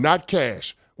rubber, not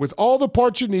cash. With all the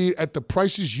parts you need at the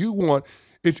prices you want,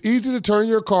 it's easy to turn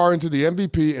your car into the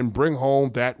MVP and bring home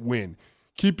that win.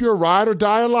 Keep your ride or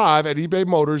die alive at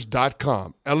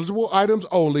ebaymotors.com. Eligible items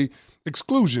only.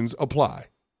 Exclusions apply.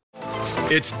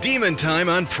 It's Demon Time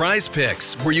on Prize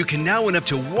Picks, where you can now win up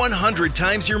to 100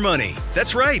 times your money.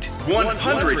 That's right,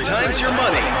 100 times your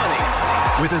money.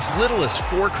 With as little as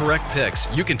 4 correct picks,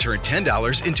 you can turn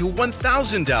 $10 into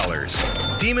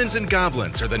 $1,000. Demons and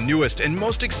Goblins are the newest and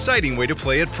most exciting way to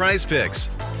play at Prize Picks.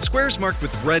 Squares marked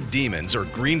with red demons or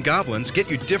green goblins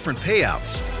get you different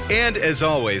payouts. And as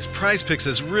always, Prize Picks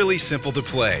is really simple to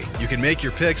play. You can make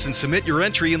your picks and submit your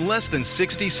entry in less than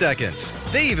 60 seconds.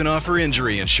 They even offer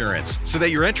injury insurance, so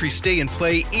that your entries stay in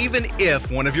play even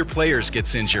if one of your players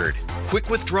gets injured. Quick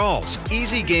withdrawals,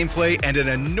 easy gameplay, and an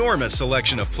enormous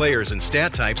selection of players and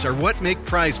stat types are what make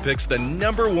Prize Picks the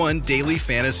 #1 daily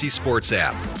fantasy sports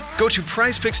app. Go to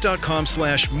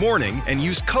prizepicks.com/morning and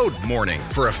use code MORNING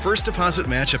for a first deposit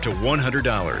match up to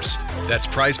 $100. That's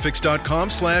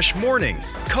prizepicks.com/morning.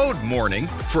 Code MORNING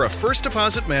for a first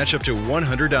deposit match up to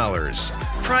 $100.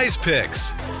 Prize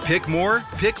Picks. Pick more,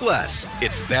 pick less.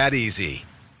 It's that easy.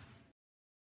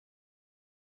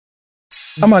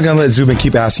 I'm not going to let Zubin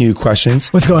keep asking you questions.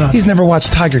 What's going on? He's never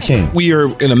watched Tiger King. We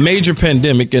are in a major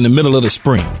pandemic in the middle of the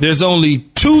spring. There's only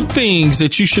 2 things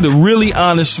that you should have really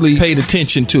honestly paid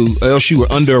attention to, or else you were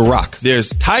under a rock. There's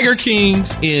Tiger King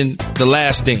in The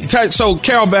Last Dance. So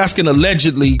Carol Baskin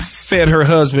allegedly fed her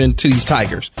husband to these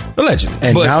tigers. Allegedly.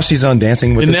 And now she's on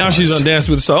Dancing with the Stars. And now she's on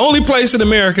Dancing with the Stars. Only place in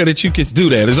America that you can do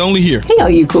that is only here. Hey, all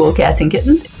you cool cats and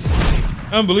kittens.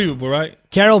 Unbelievable, right?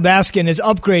 Carol Baskin has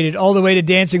upgraded all the way to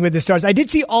Dancing with the Stars. I did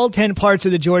see all 10 parts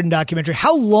of the Jordan documentary.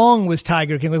 How long was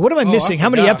Tiger King? Like, what am I missing? How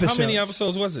many episodes? How many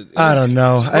episodes was it? I don't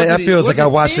know. I feels like I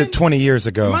watched 10? It 20 years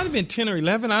ago. It might have been 10 or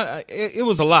 11. It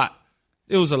was a lot.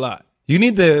 It was a lot. You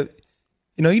need to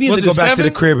go back to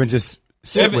the crib and just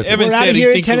sit with it. We're out of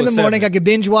here at 10 in the morning. I could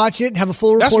binge watch it and have a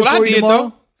full report for you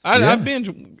tomorrow. That's what I did, though. I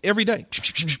binge every day.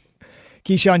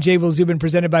 Keyshawn, J. Will, Zubin,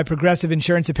 presented by Progressive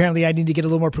Insurance. Apparently, I need to get a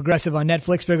little more progressive on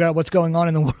Netflix, figure out what's going on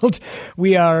in the world.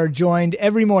 We are joined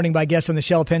every morning by guests on the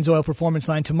Shell Pennzoil Performance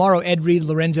Line. Tomorrow, Ed Reed,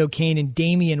 Lorenzo Cain, and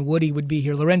Damian Woody would be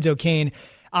here. Lorenzo Cain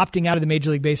opting out of the Major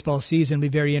League Baseball season. It'll be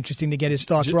very interesting to get his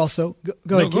thoughts. We're also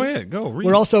go ahead. Read.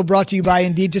 We're also brought to you by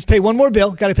Indeed. Just pay one more bill.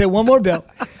 Got to pay one more bill.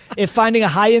 If finding a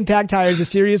high-impact hire is a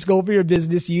serious goal for your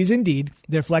business, use Indeed.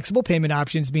 Their flexible payment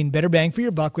options mean better bang for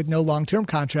your buck with no long-term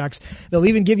contracts. They'll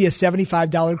even give you a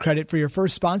 $75 credit for your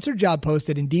first sponsored job post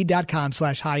at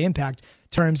Indeed.com/high-impact.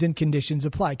 Terms and conditions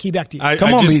apply. Key back to you.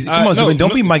 Come on, Zubin.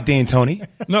 Don't be Mike D'Antoni.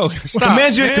 No, stop.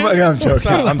 I'm joking. I'm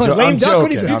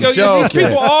joking.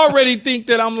 People already think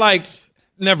that I'm like,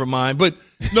 never mind. But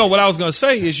no, what I was going to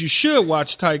say is you should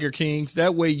watch Tiger Kings.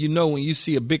 That way you know when you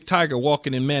see a big tiger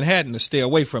walking in Manhattan to stay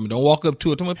away from it. Don't walk up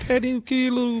to it. Don't pet him,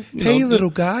 little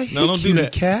guy. No, don't do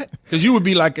that. Cat. Because you would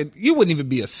be like you wouldn't even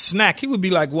be a snack. He would be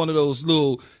like one of those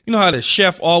little, you know how the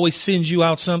chef always sends you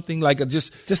out something like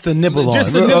just a nibble on.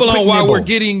 Just a nibble on while we're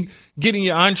getting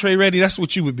your entree ready. That's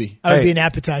what you would be. I would be an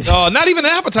appetizer. Oh, not even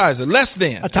an appetizer. Less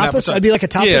than a tapas. I'd be like a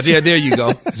tapas. Yeah, there you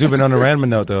go. Zubin, on a random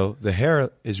note, though, the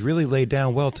hair is really laid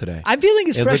down well today. I'm feeling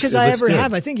as fresh as I ever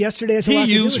have. I think yesterday has a lot to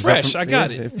do with it. He used fresh. I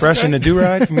got it. Fresh in the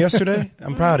do-rag from yesterday.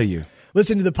 I'm proud of you.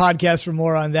 Listen to the podcast for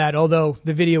more on that, although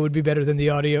the video would be better than the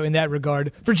audio in that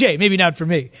regard. For Jay, maybe not for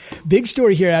me. Big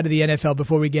story here out of the NFL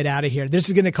before we get out of here. This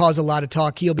is going to cause a lot of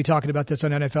talk. He'll be talking about this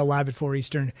on NFL Live at 4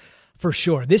 Eastern for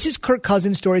sure. This is Kirk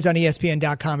Cousins' stories on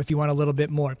ESPN.com if you want a little bit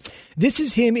more. This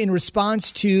is him in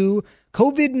response to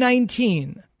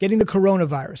COVID-19, getting the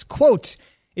coronavirus. Quote,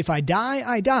 "If I die,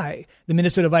 I die," the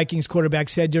Minnesota Vikings quarterback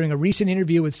said during a recent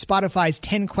interview with Spotify's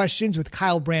 10 Questions with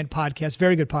Kyle Brandt podcast.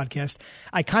 Very good podcast.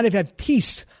 "I kind of have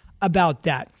peace about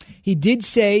that. He did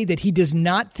say that he does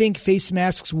not think face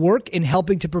masks work in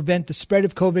helping to prevent the spread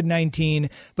of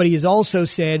COVID-19, but he has also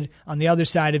said, on the other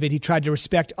side of it, he tried to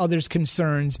respect others'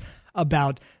 concerns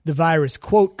about the virus.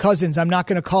 Quote, Cousins, I'm not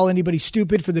going to call anybody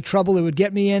stupid for the trouble it would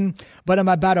get me in, but I'm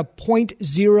about a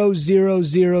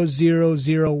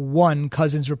 0.000001,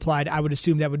 Cousins replied. I would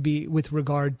assume that would be with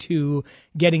regard to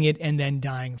getting it and then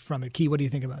dying from it. Key, what do you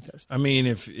think about this? I mean,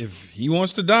 if he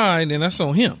wants to die, then that's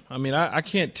on him. I mean, I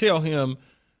can't tell him,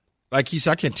 like he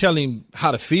said, I can't tell him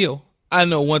how to feel. I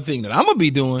know one thing that I'm going to be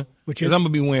doing, which is I'm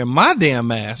going to be wearing my damn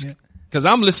mask because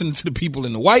I'm listening to the people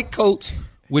in the white coats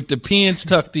with the pins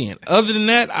tucked in. Other than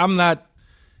that, I'm not.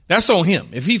 That's on him.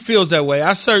 If he feels that way,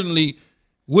 I certainly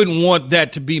wouldn't want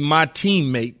that to be my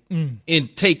teammate in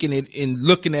taking it and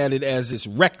looking at it as it's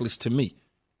reckless to me.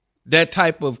 That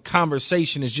type of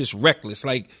conversation is just reckless.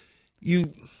 Like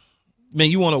you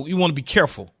want to be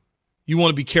careful. You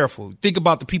want to be careful. Think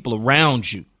about the people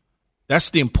around you. That's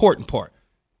the important part.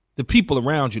 The people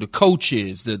around you, the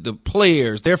coaches, the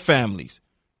players, their families.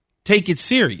 Take it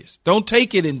serious. Don't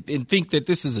take it and think that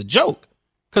this is a joke,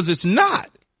 because it's not.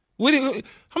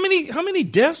 How many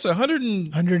deaths?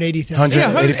 180,000.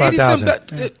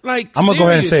 185,000. Like, I'm gonna go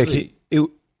ahead and say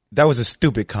that was a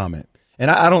stupid comment,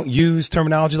 and I don't use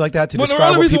terminology like that to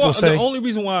describe what people say. The only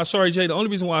reason why, sorry, Jay, the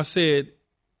only reason why I said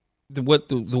the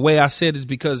way I said is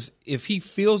because if he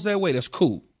feels that way, that's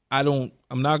cool.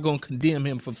 I'm not going to condemn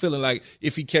him for feeling like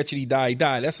if he catch it, he die.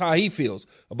 That's how he feels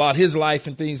about his life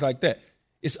and things like that.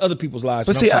 It's other people's lives.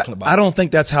 But see, I don't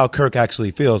think that's how Kirk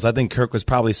actually feels. I think Kirk was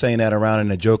probably saying that around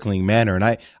in a joking manner.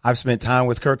 And I've spent time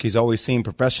with Kirk. He's always seemed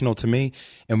professional to me.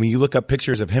 And when you look up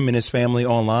pictures of him and his family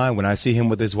online, when I see him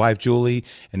with his wife, Julie,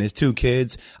 and his 2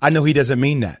 kids, I know he doesn't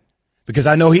mean that. Because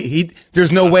I know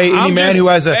there's no way any man who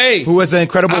has an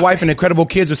incredible wife and incredible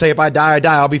kids would say, if I die,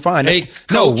 I'll be fine.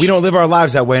 No, we don't live our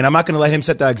lives that way. And I'm not going to let him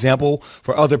set that example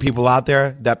for other people out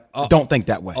there that don't think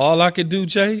that way. All I could do,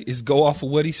 Jay, is go off of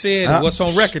what he said and what's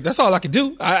on record. That's all I could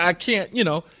do. I can't,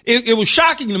 it was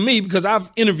shocking to me because I've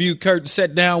interviewed Kurt and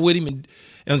sat down with him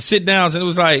and sit downs, and it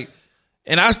was like,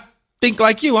 and I think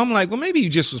like you, I'm like, well, maybe you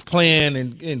just was playing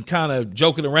and kind of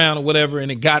joking around or whatever,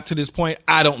 and it got to this point.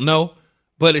 I don't know,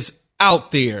 but it's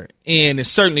out there, and it's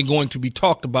certainly going to be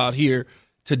talked about here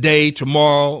today,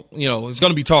 tomorrow. It's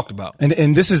going to be talked about.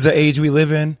 And this is the age we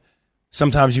live in.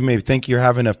 Sometimes you may think you're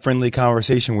having a friendly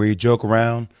conversation where you joke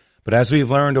around, but as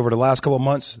we've learned over the last couple of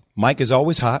months, Mike is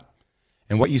always hot,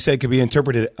 and what you say could be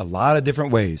interpreted a lot of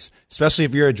different ways, especially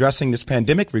if you're addressing this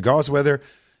pandemic, regardless of whether,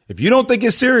 if you don't think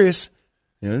it's serious,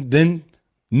 then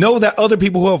know that other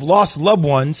people who have lost loved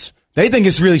ones, they think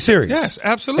it's really serious. Yes,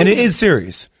 absolutely. And it is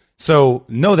serious. So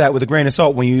know that with a grain of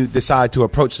salt when you decide to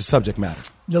approach the subject matter.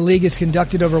 The league has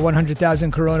conducted over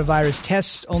 100,000 coronavirus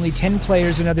tests. Only 10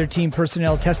 players and other team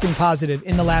personnel testing positive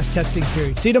in the last testing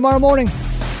period. See you tomorrow morning.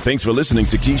 Thanks for listening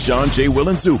to Keyshawn, J. Will,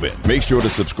 and Zubin. Make sure to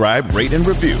subscribe, rate, and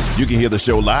review. You can hear the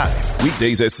show live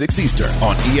weekdays at 6 Eastern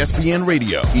on ESPN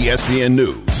Radio, ESPN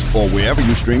News, or wherever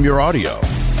you stream your audio.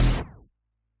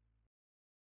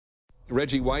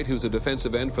 Reggie White, who's a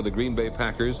defensive end for the Green Bay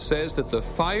Packers, says that the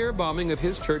firebombing of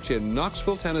his church in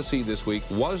Knoxville, Tennessee this week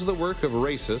was the work of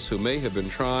racists who may have been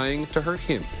trying to hurt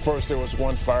him. First there was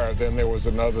one fire, then there was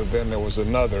another, then there was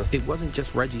another. It wasn't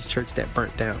just Reggie's church that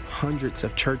burnt down. Hundreds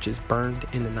of churches burned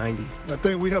in the 90s. I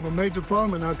think we have a major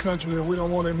problem in our country that we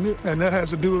don't want to admit, and that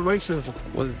has to do with racism.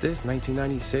 Was this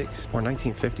 1996 or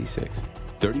 1956?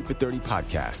 30 for 30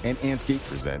 podcast and Anscape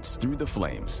presents Through the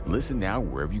Flames. Listen now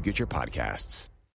wherever you get your podcasts.